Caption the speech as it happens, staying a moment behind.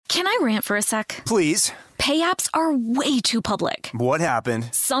Can I rant for a sec? Please. Pay apps are way too public. What happened?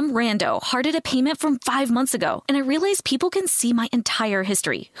 Some rando hearted a payment from 5 months ago, and I realized people can see my entire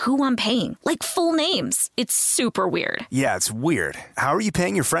history, who I'm paying, like full names. It's super weird. Yeah, it's weird. How are you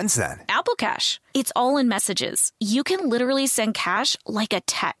paying your friends then? Apple Cash. It's all in messages. You can literally send cash like a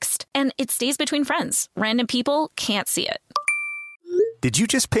text, and it stays between friends. Random people can't see it. Did you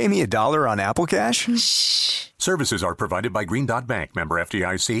just pay me $1 on Apple Cash? Shh. Services are provided by Green Dot Bank. Member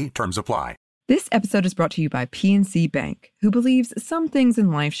FDIC. Terms apply. This episode is brought to you by PNC Bank, who believes some things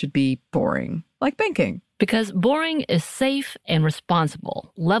in life should be boring, like banking. Because boring is safe and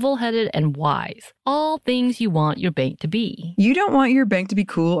responsible, level-headed and wise. All things you want your bank to be. You don't want your bank to be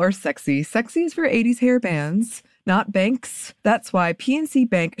cool or sexy. Sexy is for 80s hair bands, not banks. That's why PNC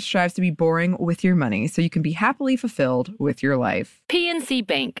Bank strives to be boring with your money so you can be happily fulfilled with your life. PNC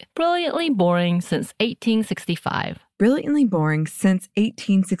Bank, brilliantly boring since 1865. Brilliantly Boring Since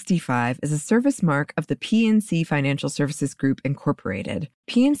 1865 is a service mark of the PNC Financial Services Group, Incorporated.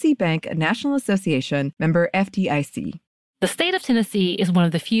 PNC Bank, a National Association, member FDIC. The state of Tennessee is one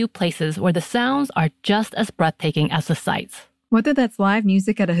of the few places where the sounds are just as breathtaking as the sights. Whether that's live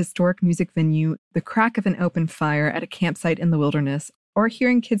music at a historic music venue, the crack of an open fire at a campsite in the wilderness, or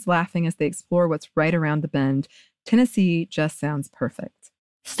hearing kids laughing as they explore what's right around the bend, Tennessee just sounds perfect.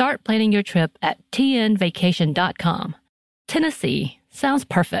 Start planning your trip at tnvacation.com. Tennessee sounds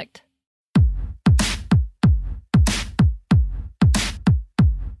perfect.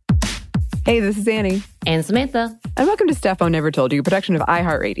 Hey, this is Annie. And Samantha. And welcome to Stuff I Never Told You, a production of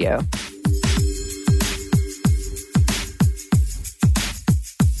iHeartRadio.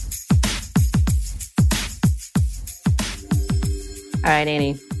 All right,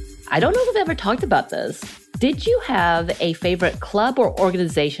 Annie. I don't know if I've ever talked about this. Did you have a favorite club or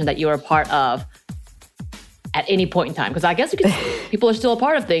organization that you were a part of at any point in time? Because I guess people are still a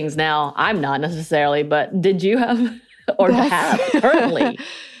part of things now. I'm not necessarily, but did you have or have currently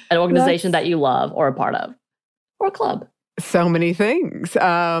an organization that you love or a part of? Or a club? So many things.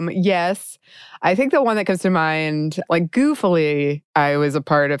 Yes. I think the one that comes to mind, like goofily, I was a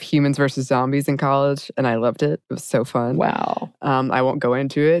part of Humans vs. Zombies in college, and I loved it. It was so fun. Wow. I won't go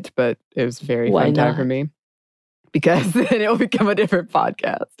into it, but it was a very fun time for me. Because then it will become a different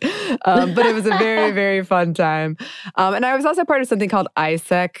podcast. But it was a very, very fun time. And I was also part of something called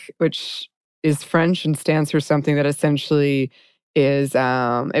ISEC, which is French and stands for something that essentially is,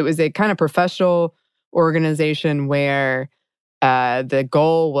 it was a kind of professional organization where the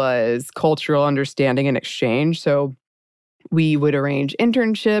goal was cultural understanding and exchange. So we would arrange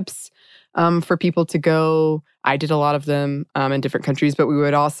internships for people to go. I did a lot of them in different countries, but we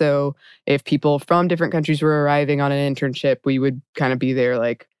would also, if people from different countries were arriving on an internship, we would kind of be there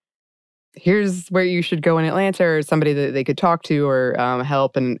like, here's where you should go in Atlanta, or somebody that they could talk to or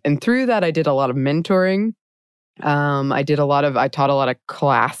help. And through that, I did a lot of mentoring. I taught a lot of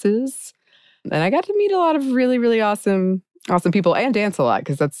classes, and I got to meet a lot of really, really awesome people and dance a lot,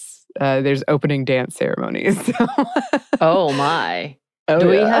 because there's opening dance ceremonies. Oh my. Do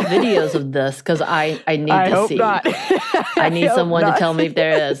we have videos of this? Because I need to hope see. Not. I need someone to tell me if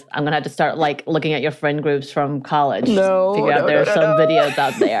there is. I'm going to have to start looking at your friend groups from college. Figure out there's some videos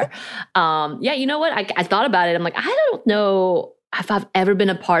out there. Yeah, you know what? I thought about it. I'm like, I don't know if I've ever been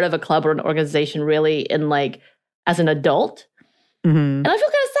a part of a club or an organization really as an adult. Mm-hmm. And I feel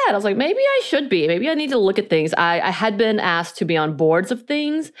kind of sad. I was like, maybe I should be. Maybe I need to look at things. I had been asked to be on boards of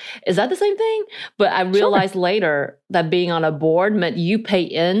things. Is that the same thing? But I realized later that being on a board meant you pay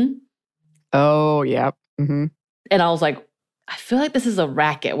in. Oh, yeah. Mm-hmm. And I was like, I feel like this is a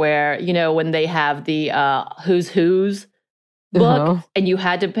racket where, when they have the Who's book and you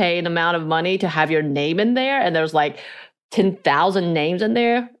had to pay an amount of money to have your name in there. And there's like 10,000 names in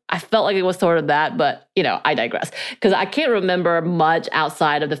there. I felt like it was sort of that, but, I digress. Because I can't remember much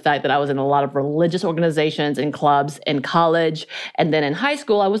outside of the fact that I was in a lot of religious organizations and clubs in college. And then in high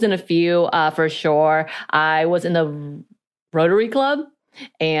school, I was in a few for sure. I was in the Rotary Club,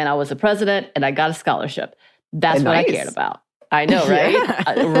 and I was the president, and I got a scholarship. That's what I cared about. I know, right?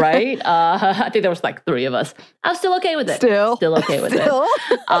 Yeah. Right? I think there was like 3 of us. I was still okay with it. Still okay with it.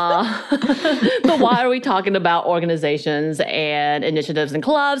 But why are we talking about organizations and initiatives and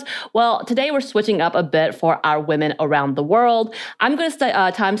clubs? Well, today we're switching up a bit for our women around the world. I'm going to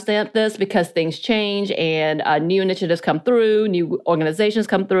timestamp this because things change and new initiatives come through, new organizations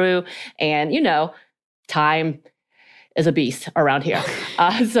come through, and, time is a beast around here.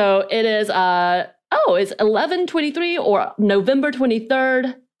 So it is... it's 11/23 or November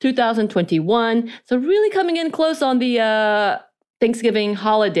 23rd, 2021. So really coming in close on the Thanksgiving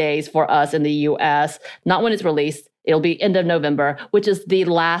holidays for us in the U.S. Not when it's released. It'll be end of November, which is the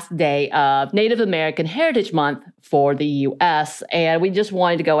last day of Native American Heritage Month for the U.S. And we just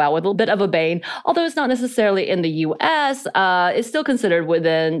wanted to go out with a little bit of a bang. Although it's not necessarily in the U.S., it's still considered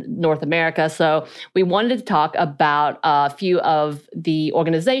within North America. So we wanted to talk about a few of the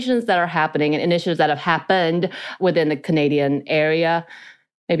organizations that are happening and initiatives that have happened within the Canadian area,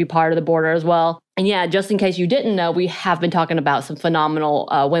 maybe part of the border as well. And yeah, just in case you didn't know, we have been talking about some phenomenal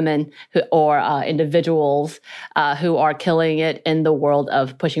women or individuals who are killing it in the world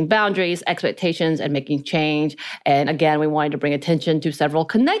of pushing boundaries, expectations, and making change. And again, we wanted to bring attention to several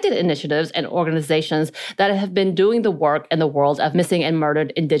connected initiatives and organizations that have been doing the work in the world of missing and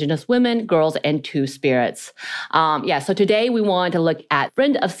murdered Indigenous women, girls, and Two-Spirits. So today we wanted to look at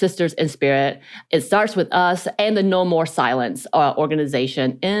Friend of Sisters in Spirit. It starts with us and the No More Silence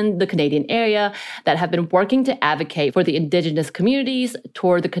organization in the Canadian area that have been working to advocate for the Indigenous communities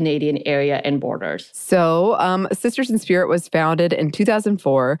toward the Canadian area and borders. So, Sisters in Spirit was founded in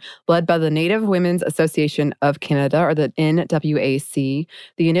 2004, led by the Native Women's Association of Canada, or the NWAC.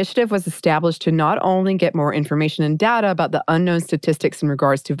 The initiative was established to not only get more information and data about the unknown statistics in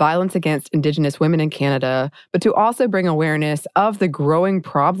regards to violence against Indigenous women in Canada, but to also bring awareness of the growing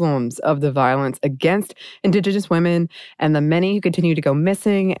problems of the violence against Indigenous women and the many who continue to go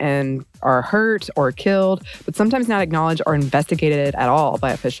missing and are hurt or killed, but sometimes not acknowledged or investigated at all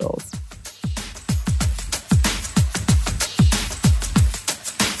by officials.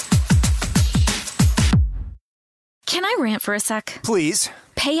 Can I rant for a sec? Please.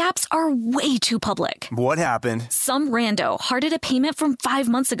 Pay apps are way too public. What happened? Some rando hearted a payment from 5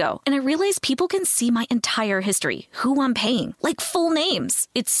 months ago, and I realized people can see my entire history, who I'm paying, like full names.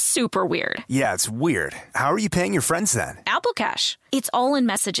 It's super weird. Yeah, it's weird. How are you paying your friends then? Apple Cash. It's all in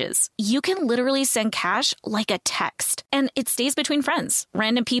messages. You can literally send cash like a text, and it stays between friends.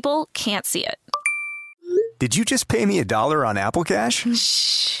 Random people can't see it. Did you just pay me $1 on Apple Cash?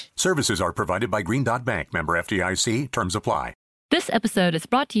 Shh. Services are provided by Green Dot Bank, member FDIC. Terms apply. This episode is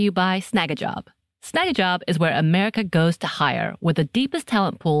brought to you by Snagajob. Snagajob is where America goes to hire, with the deepest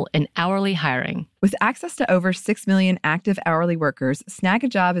talent pool in hourly hiring. With access to over 6 million active hourly workers,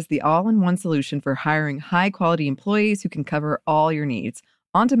 Snagajob is the all-in-one solution for hiring high-quality employees who can cover all your needs.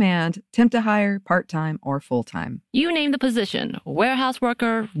 On demand, temp to hire, part-time, or full-time. You name the position: warehouse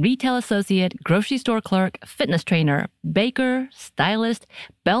worker, retail associate, grocery store clerk, fitness trainer, baker, stylist,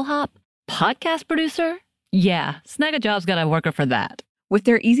 bellhop, podcast producer. Yeah, Snagajob's got a worker for that. With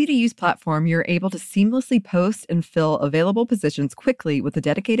their easy-to-use platform, you're able to seamlessly post and fill available positions quickly with a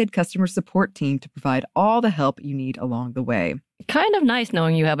dedicated customer support team to provide all the help you need along the way. Kind of nice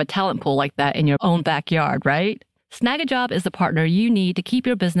knowing you have a talent pool like that in your own backyard, right? Snagajob is the partner you need to keep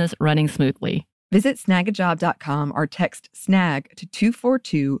your business running smoothly. Visit snagajob.com or text SNAG to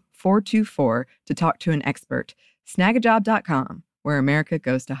 242-424 to talk to an expert. Snagajob.com, where America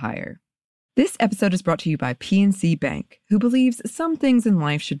goes to hire. This episode is brought to you by PNC Bank, who believes some things in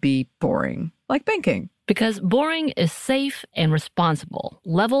life should be boring, like banking. Because boring is safe and responsible,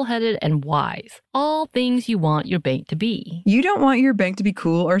 level-headed and wise. All things you want your bank to be. You don't want your bank to be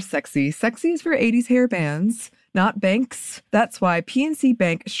cool or sexy. Sexy is for 80s hair bands, not banks. That's why PNC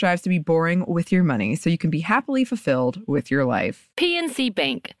Bank strives to be boring with your money so you can be happily fulfilled with your life. PNC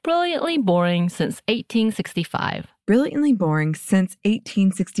Bank, brilliantly boring since 1865. Brilliantly Boring Since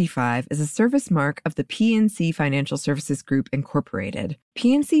 1865 is a service mark of the PNC Financial Services Group, Incorporated.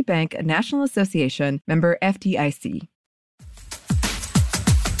 PNC Bank, a National Association, member FDIC.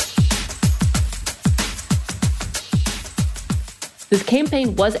 This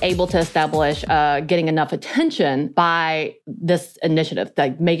campaign was able to establish getting enough attention by this initiative,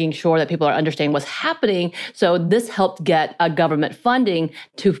 like making sure that people are understanding what's happening. So this helped get government funding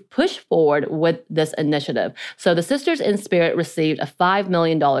to push forward with this initiative. So the Sisters in Spirit received a $5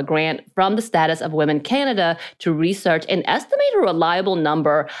 million grant from the Status of Women Canada to research and estimate a reliable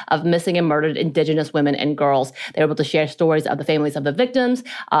number of missing and murdered Indigenous women and girls. They were able to share stories of the families of the victims,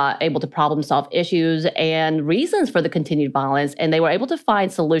 able to problem solve issues and reasons for the continued violence, and they were able to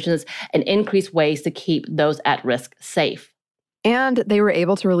find solutions and increase ways to keep those at risk safe. And they were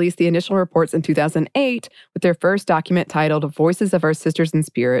able to release the initial reports in 2008 with their first document titled Voices of Our Sisters in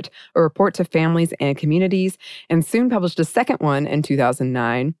Spirit, a report to families and communities, and soon published a second one in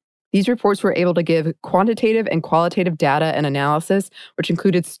 2009. These reports were able to give quantitative and qualitative data and analysis, which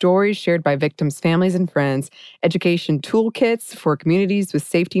included stories shared by victims' families and friends, education toolkits for communities with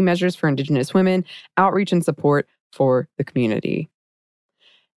safety measures for Indigenous women, outreach and support for the community.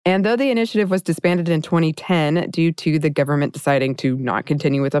 And though the initiative was disbanded in 2010 due to the government deciding to not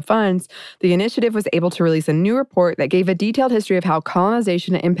continue with the funds, the initiative was able to release a new report that gave a detailed history of how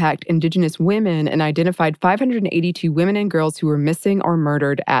colonization impacted Indigenous women and identified 582 women and girls who were missing or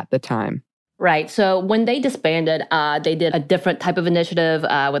murdered at the time. Right. So when they disbanded, they did a different type of initiative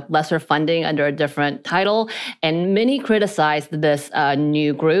with lesser funding under a different title. And many criticized this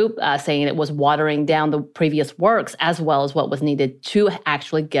new group, saying it was watering down the previous works as well as what was needed to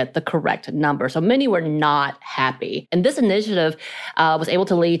actually get the correct number. So many were not happy. And this initiative was able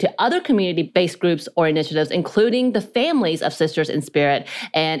to lead to other community-based groups or initiatives, including the Families of Sisters in Spirit.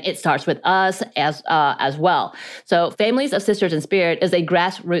 And it starts with us as well. So Families of Sisters in Spirit is a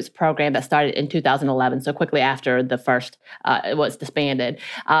grassroots program that started in 2011, so quickly after the first was disbanded.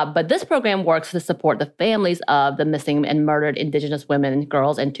 But this program works to support the families of the missing and murdered Indigenous women,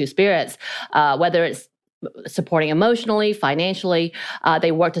 girls, and Two-Spirits, whether it's supporting emotionally, financially.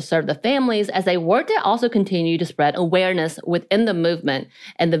 They work to serve the families as they work to also continue to spread awareness within the movement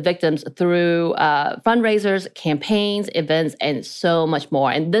and the victims through fundraisers, campaigns, events, and so much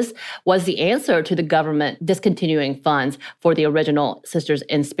more. And this was the answer to the government discontinuing funds for the original Sisters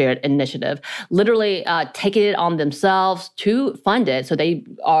in Spirit initiative, literally taking it on themselves to fund it. So they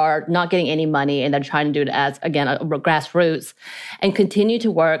are not getting any money and they're trying to do it as, again, a grassroots and continue to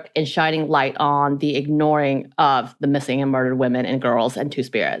work in shining light on the ignoring of the missing and murdered women and girls and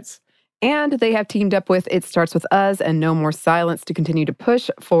Two-Spirits. And they have teamed up with It Starts With Us and No More Silence to continue to push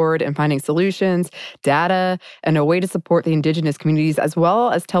forward in finding solutions, data, and a way to support the Indigenous communities, as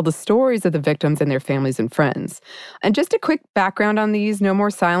well as tell the stories of the victims and their families and friends. And just a quick background on these, No More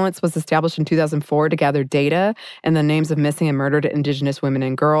Silence was established in 2004 to gather data and the names of missing and murdered Indigenous women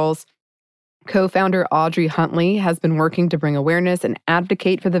and girls. Co-founder Audrey Huntley has been working to bring awareness and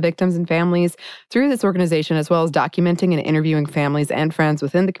advocate for the victims and families through this organization, as well as documenting and interviewing families and friends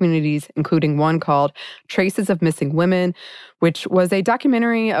within the communities, including one called Traces of Missing Women, which was a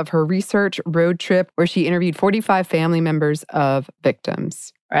documentary of her research road trip where she interviewed 45 family members of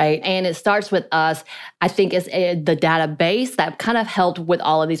victims. Right. And It Starts With Us, I think, is the database that kind of helped with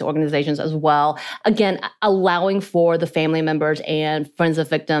all of these organizations as well. Again, allowing for the family members and friends of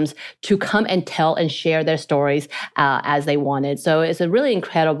victims to come and tell and share their stories as they wanted. So it's a really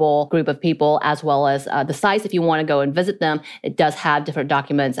incredible group of people, as well as the sites. If you want to go and visit them, it does have different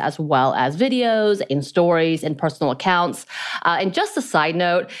documents as well as videos and stories and personal accounts. And just a side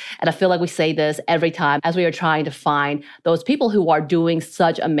note, and I feel like we say this every time as we are trying to find those people who are doing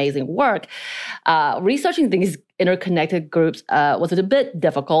such amazing work, researching these interconnected groups was a bit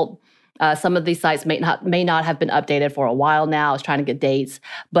difficult. Some of these sites may not have been updated for a while now. I was trying to get dates,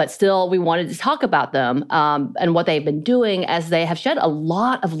 but still we wanted to talk about them and what they've been doing, as they have shed a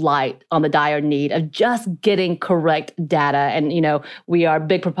lot of light on the dire need of just getting correct data. And, we are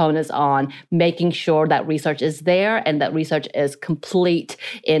big proponents on making sure that research is there and that research is complete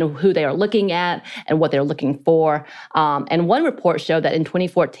in who they are looking at and what they're looking for. And one report showed that in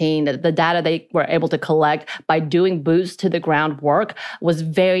 2014, that the data they were able to collect by doing boots to the ground work was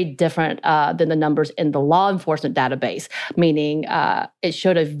very different than the numbers in the law enforcement database, meaning it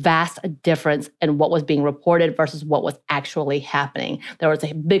showed a vast difference in what was being reported versus what was actually happening. There was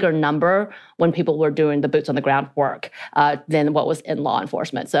a bigger number when people were doing the boots on the ground work than what was in law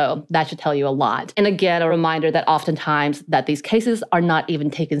enforcement. So that should tell you a lot. And again, a reminder that oftentimes that these cases are not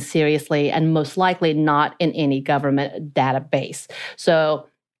even taken seriously and most likely not in any government database. So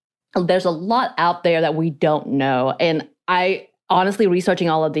there's a lot out there that we don't know. And honestly, researching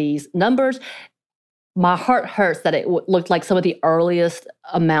all of these numbers, my heart hurts that it looked like some of the earliest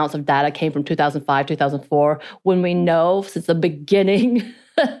amounts of data came from 2005, 2004, when we know since the beginning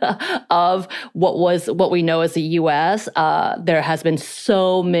of what we know as the U.S., there has been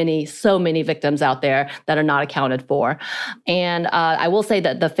so many victims out there that are not accounted for. And I will say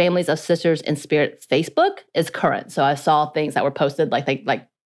that the Families of Sisters in Spirit Facebook is current. So I saw things that were posted like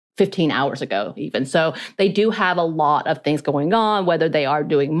 15 hours ago even. So they do have a lot of things going on, whether they are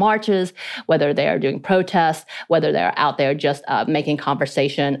doing marches, whether they are doing protests, whether they're out there just making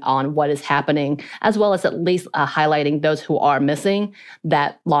conversation on what is happening, as well as at least highlighting those who are missing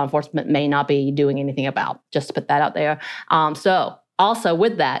that law enforcement may not be doing anything about, just to put that out there. Also,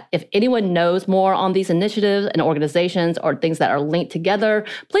 with that, if anyone knows more on these initiatives and organizations or things that are linked together,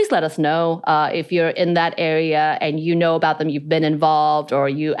 please let us know. If you're in that area and you know about them, you've been involved, or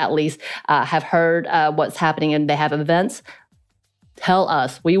you at least have heard what's happening and they have events, Tell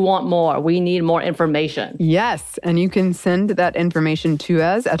us. We want more. We need more information. Yes. And you can send that information to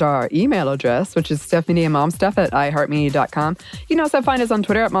us at our email address, which is StephanieandMomStuff@iHeartMedia.com. You can also find us on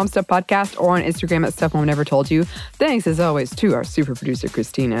Twitter at MomStuffPodcast or on Instagram at Stuff Mom Never Told You. Thanks, as always, to our super producer,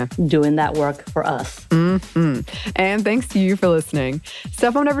 Christina. Doing that work for us. Mm-hmm. And thanks to you for listening.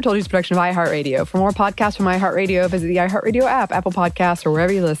 Stuff Mom Never Told You is a production of iHeartRadio. For more podcasts from iHeartRadio, visit the iHeartRadio app, Apple Podcasts, or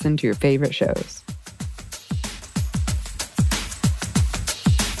wherever you listen to your favorite shows.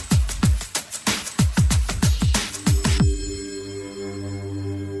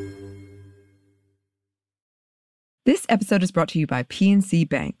 This episode is brought to you by PNC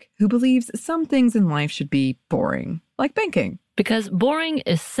Bank, who believes some things in life should be boring, like banking. Because boring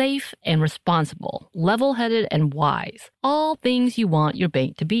is safe and responsible, level-headed and wise. All things you want your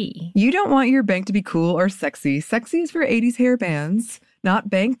bank to be. You don't want your bank to be cool or sexy. Sexy is for 80s hair bands, not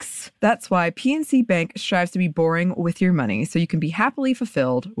banks. That's why PNC Bank strives to be boring with your money so you can be happily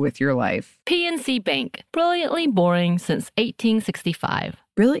fulfilled with your life. PNC Bank, brilliantly boring since 1865.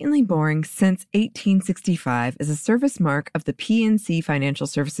 Brilliantly Boring Since 1865 is a service mark of the PNC Financial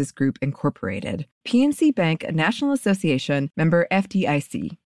Services Group, Incorporated. PNC Bank, a National Association, member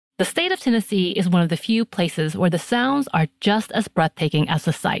FDIC. The state of Tennessee is one of the few places where the sounds are just as breathtaking as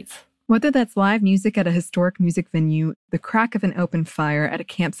the sights. Whether that's live music at a historic music venue, the crack of an open fire at a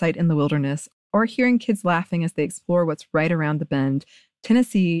campsite in the wilderness, or hearing kids laughing as they explore what's right around the bend,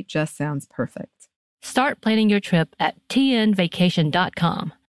 Tennessee just sounds perfect. Start planning your trip at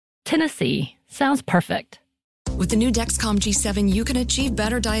tnvacation.com. Tennessee sounds perfect. With the new Dexcom G7, you can achieve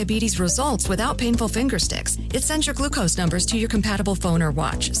better diabetes results without painful finger sticks. It sends your glucose numbers to your compatible phone or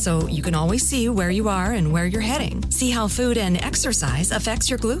watch, so you can always see where you are and where you're heading. See how food and exercise affects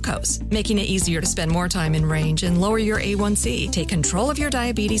your glucose, making it easier to spend more time in range and lower your A1C. Take control of your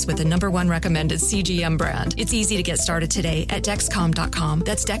diabetes with the #1 recommended CGM brand. It's easy to get started today at Dexcom.com.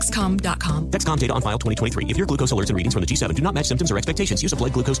 That's Dexcom.com. Dexcom data on file 2023. If your glucose alerts and readings from the G7 do not match symptoms or expectations, use a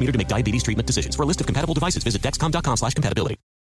blood glucose meter to make diabetes treatment decisions. For a list of compatible devices, visit Dexcom.com/compatibility.